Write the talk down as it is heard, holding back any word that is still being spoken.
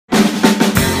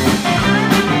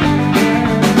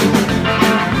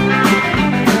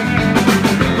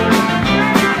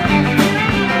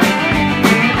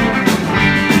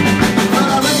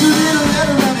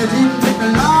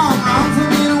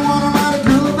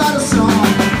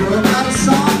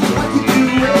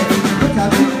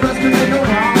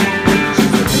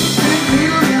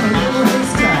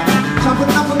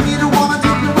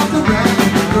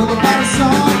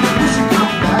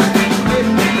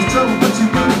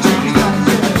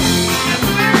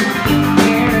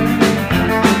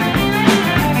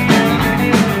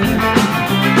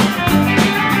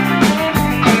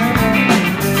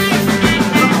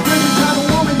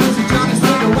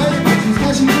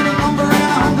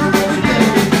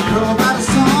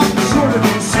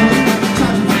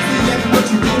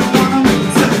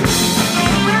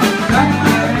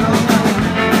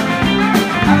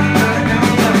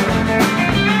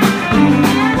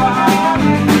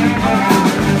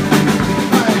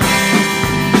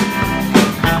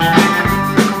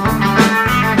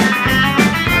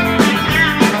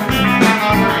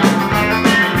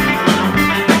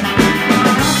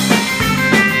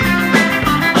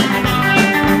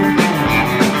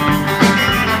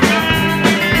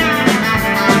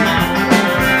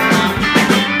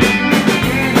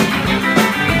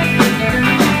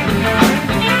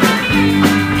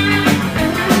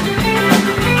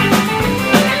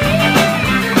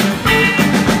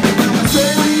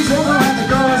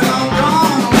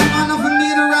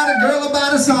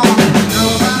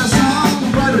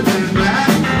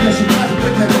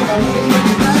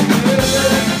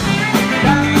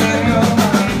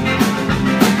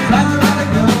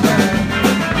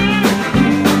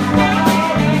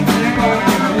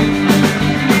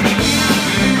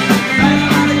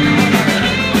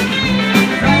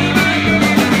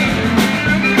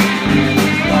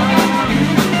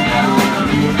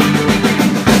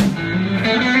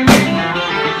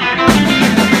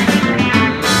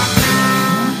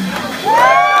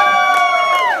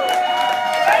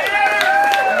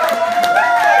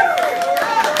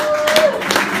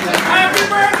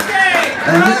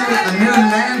a new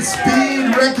land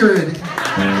speed record.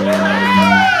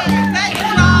 Thank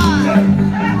God.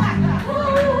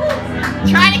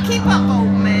 Try to keep up,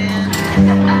 old man.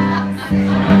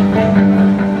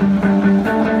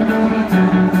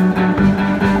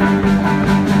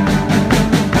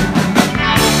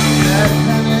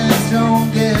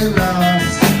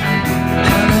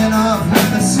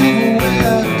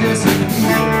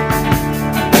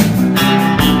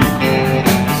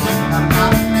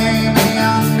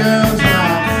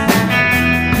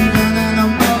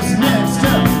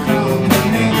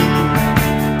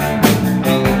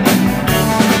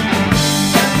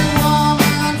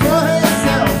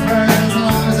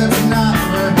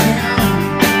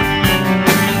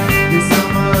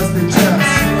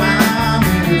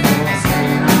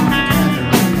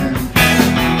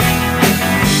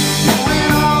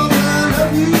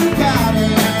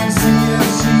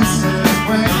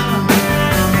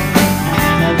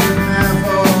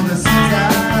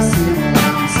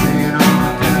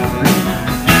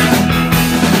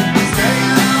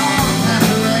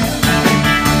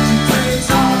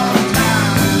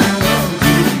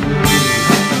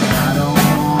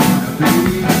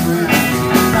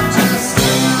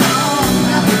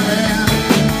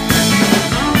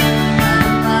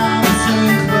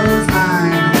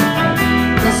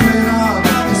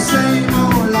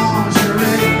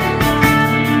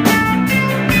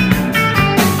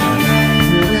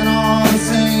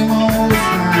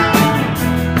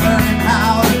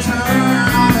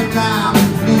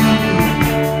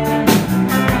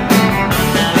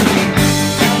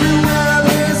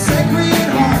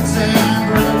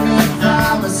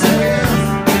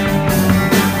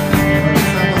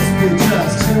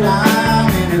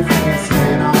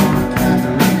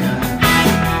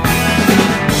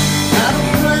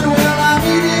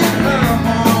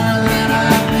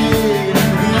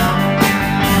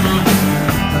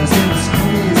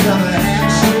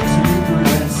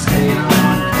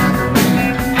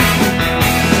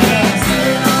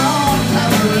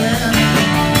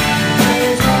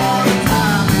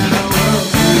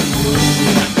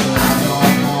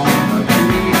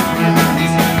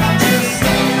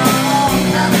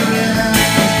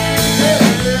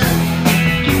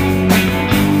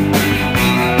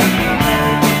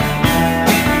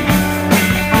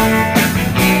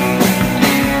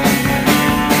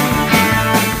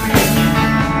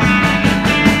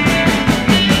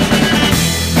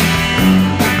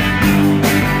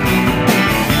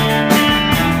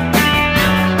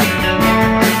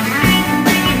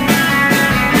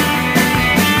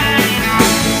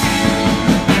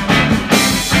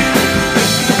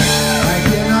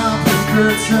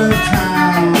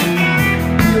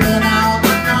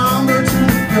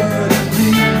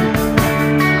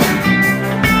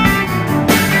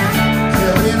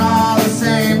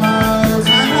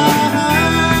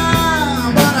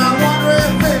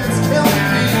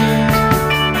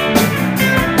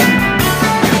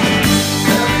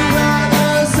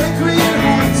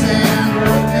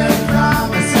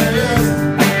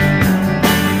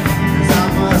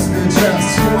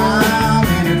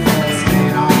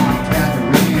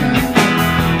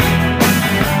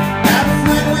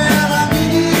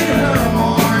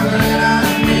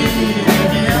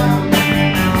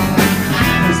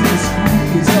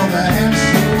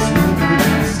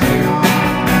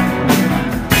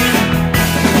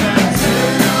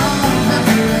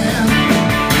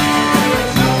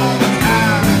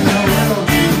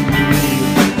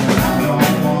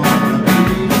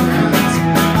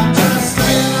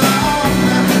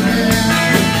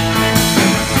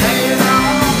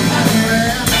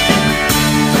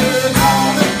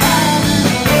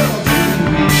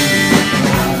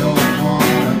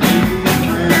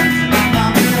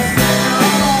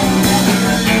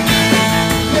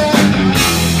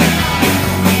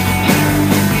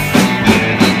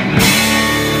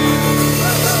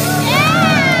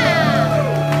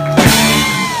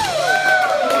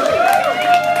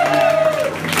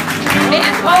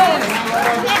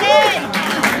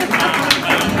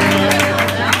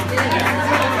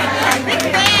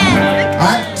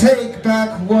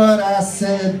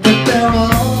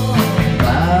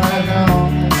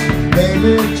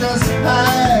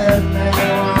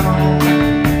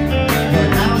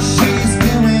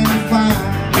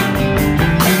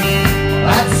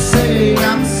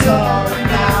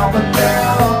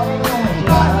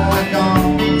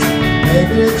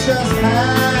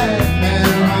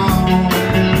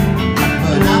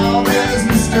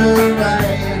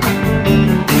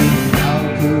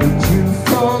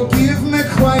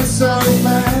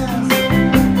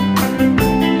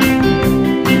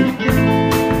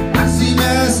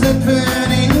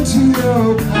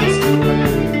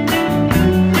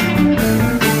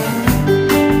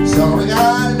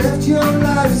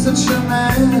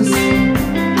 Debonaires.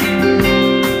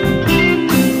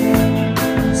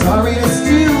 Sorry I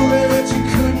still that you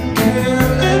couldn't care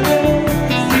less.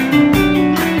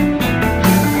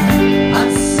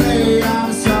 I'd say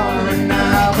I'm sorry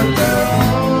now, but they're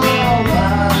all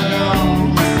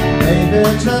bygones. Maybe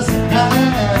just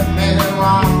have me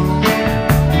wrong,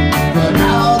 but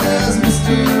now there's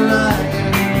Mr. Right.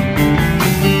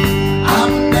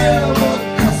 I'm never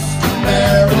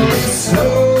customarily so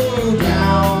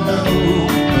down low,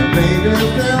 but baby,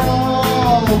 they're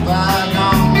all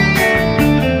bygones.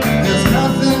 There's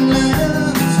nothing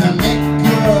left to make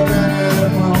up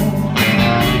anymore.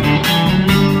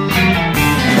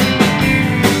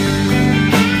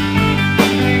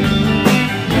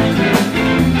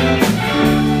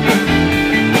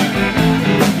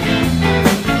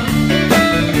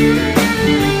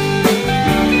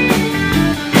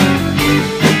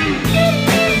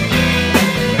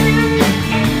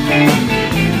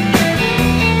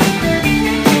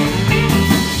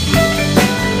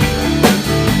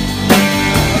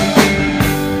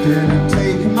 Didn't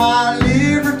take my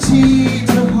liberty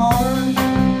to heart.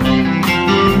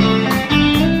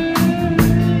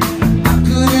 I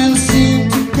couldn't seem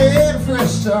to get a fresh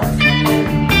start.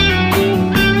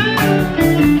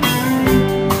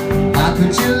 How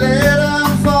could you let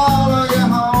them follow you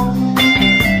home?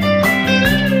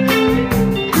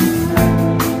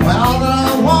 When all that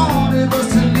I wanted was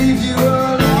to leave you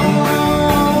alone.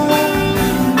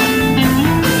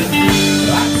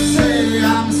 I'd say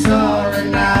I'm sorry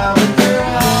now, but they're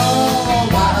all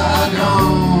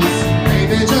bygones.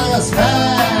 Maybe just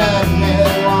had me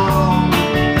wrong,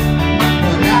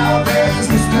 but now there's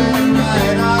Mr.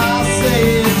 Right. I'll say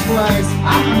it twice.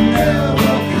 I'm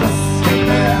never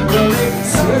customarily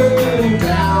so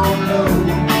down low,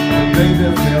 but baby,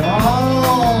 they're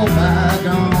all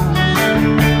bygones.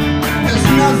 There's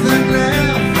nothing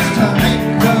left to make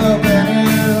up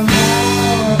anymore.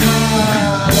 My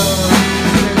love,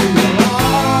 they're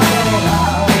all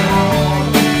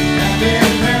bygones. And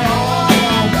if they're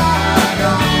all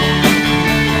bygones,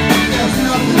 there's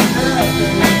nothing left to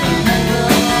make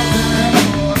up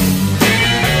anymore.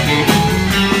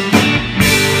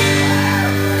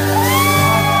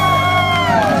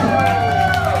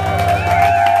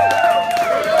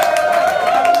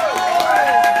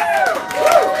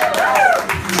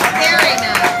 Very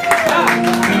nice.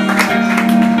 Probably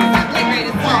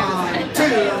greatest song. 1,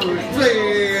 2, 3.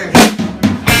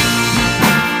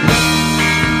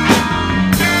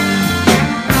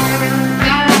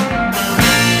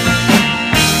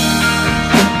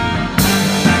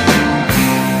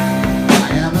 I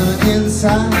am an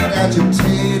inside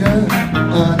agitator,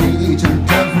 an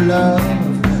agent of love,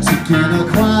 seeking a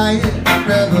quiet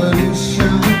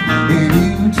revolution in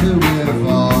you to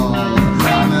revolve.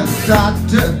 I'm a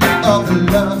doctor of the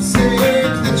lovesick,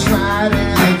 the tried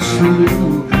and the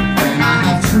true, and I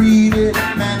have treated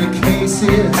many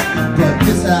cases, but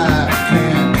this I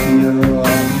can't cure.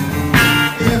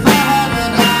 If I had a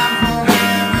dime for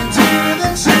every tear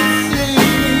that you see,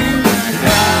 my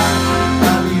God,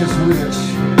 I'll be as rich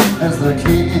as the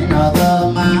king of the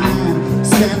mine.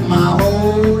 Spent my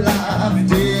whole life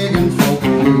digging for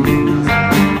gold.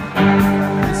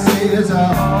 This is a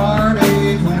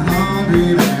heartache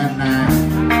 109.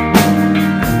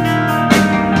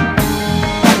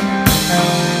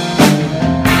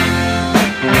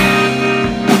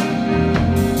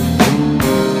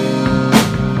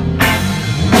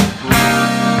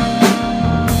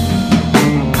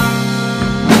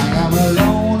 I am a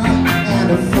loner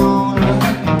and a phoner,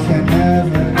 can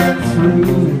never get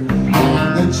through. I'm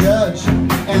the judge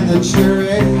and the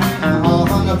jury all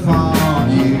hung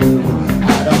upon you. I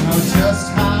don't know just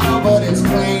how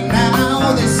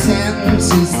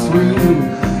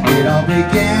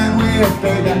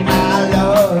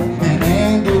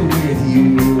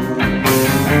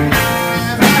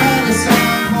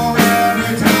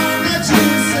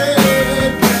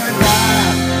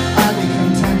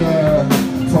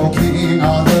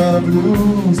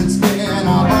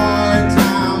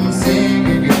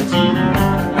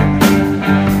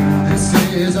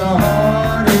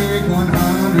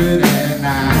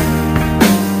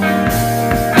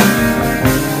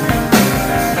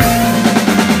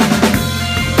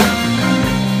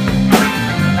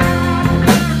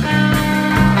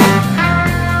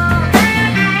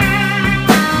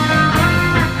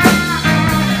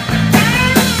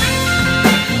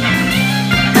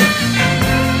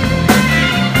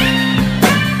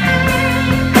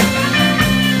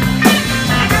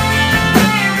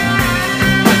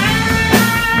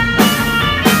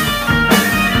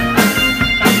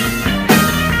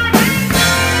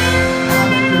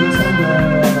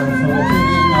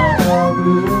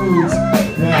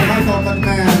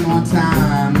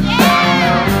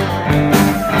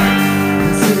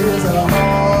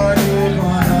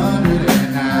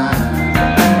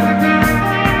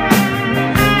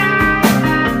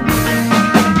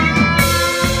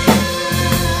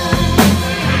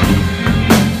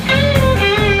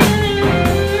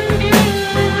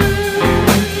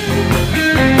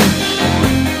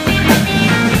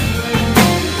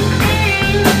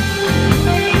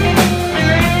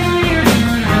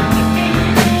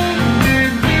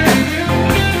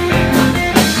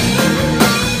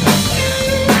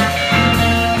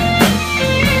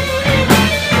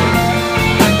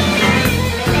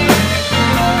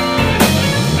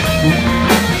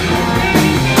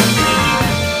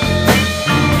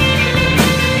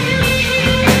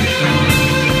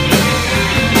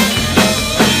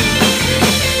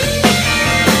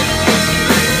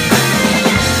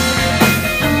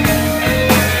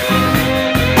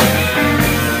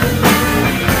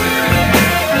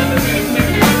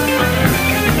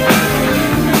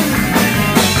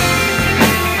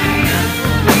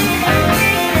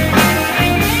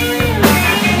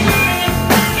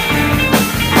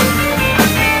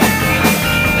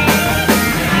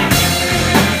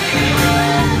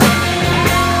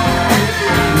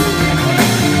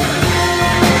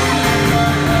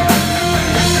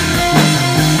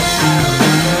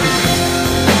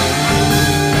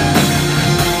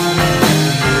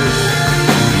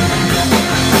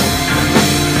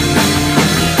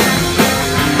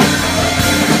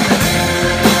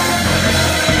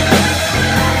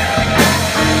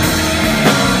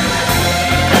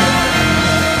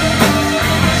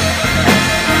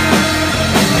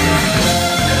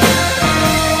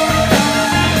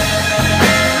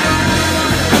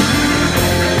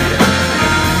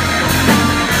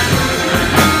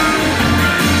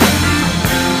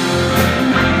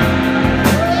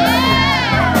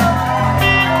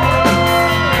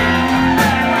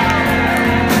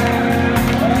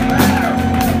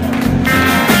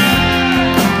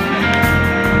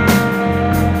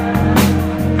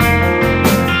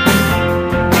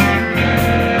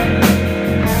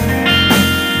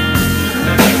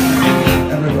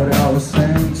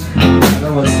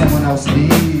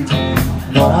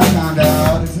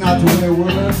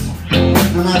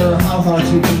no matter how hard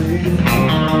you believe. You can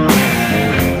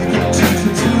change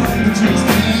your tune, but you just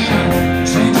can't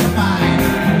change your mind.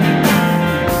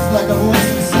 It's like a voice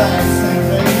inside saying,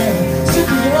 baby, stick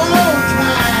with your own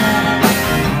kind.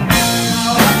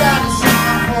 Now I got a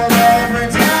song for every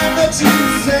time that you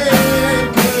say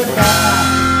goodbye.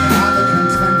 And I'm the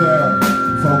contender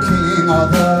for king of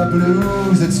the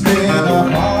blues. It's been a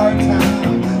hard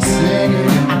time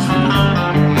singing true.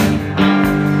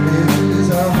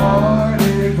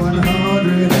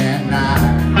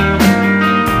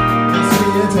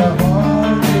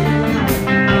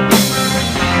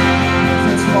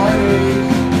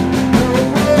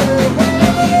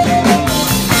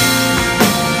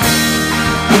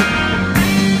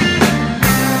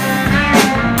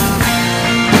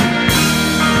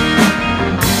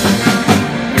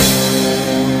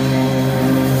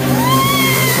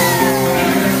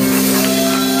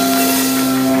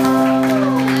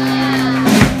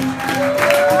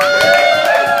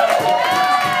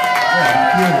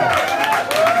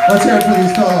 Let's hear it for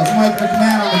these fellas. Mike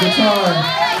McMahon on the guitar,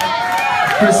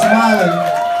 Chris Smiley,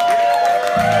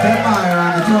 Ted Meyer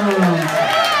on the drummer drums.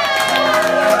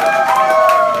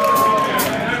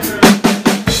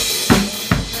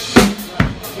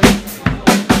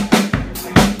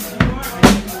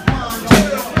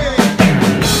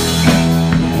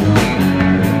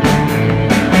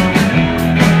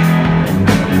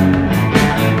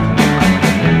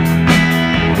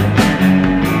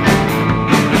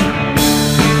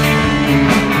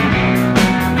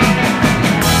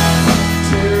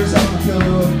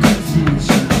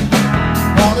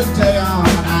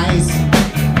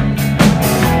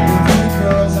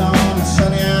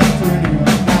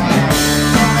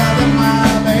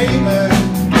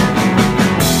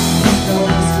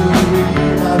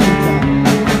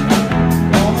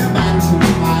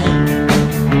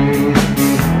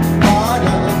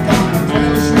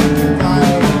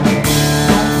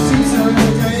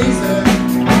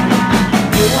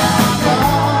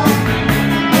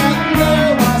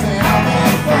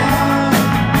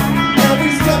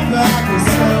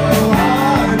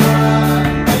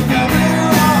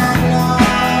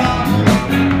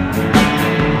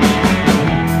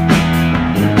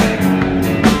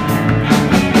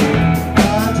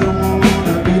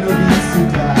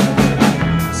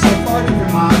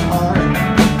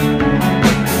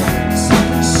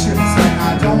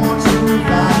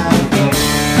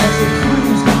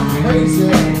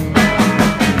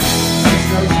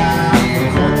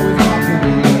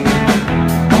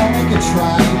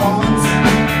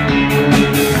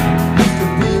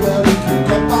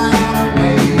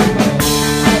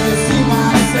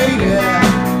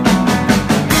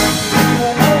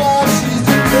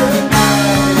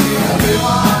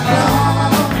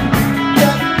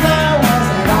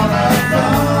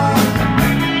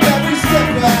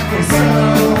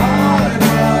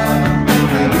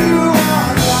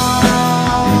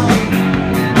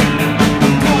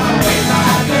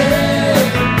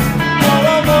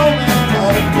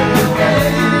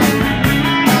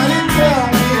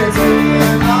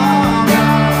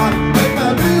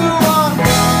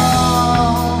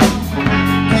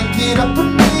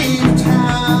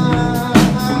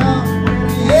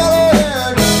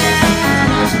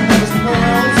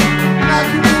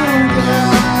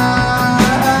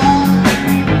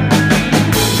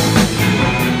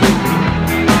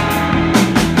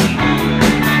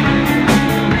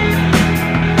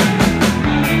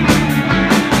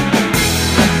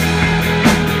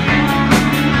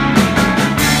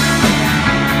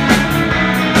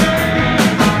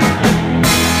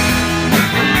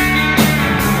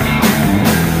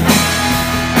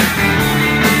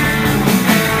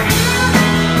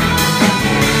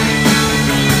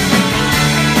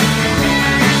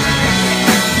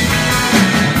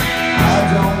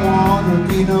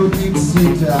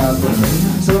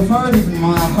 So far deep in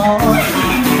my heart,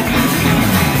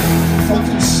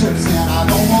 something shifts and I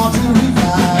don't want to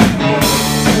revive.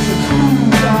 There's a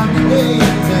cruise on crazy.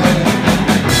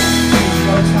 There's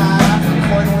no time for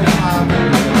flirting with my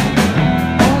baby.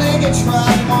 Only get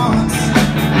tried once.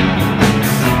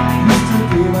 Used to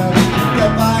be where we could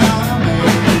get by on a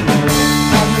maybe.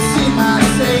 Have you seen my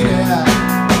Sadie?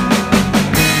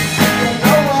 You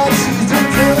know what she's doing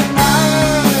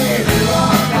tonight. You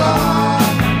are gone.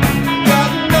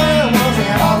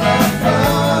 All the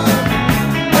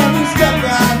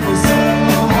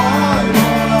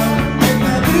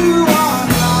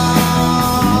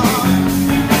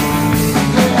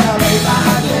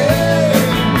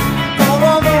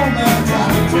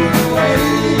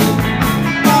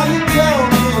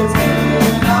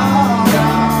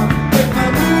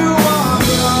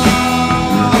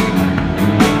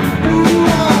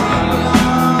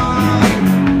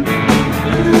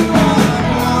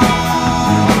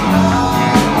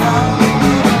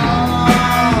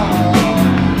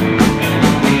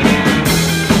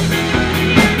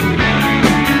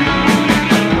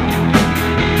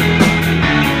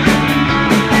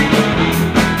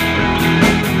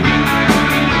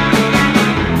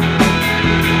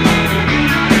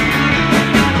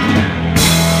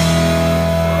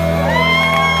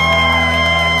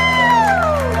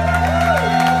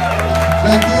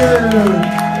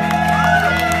Thank you.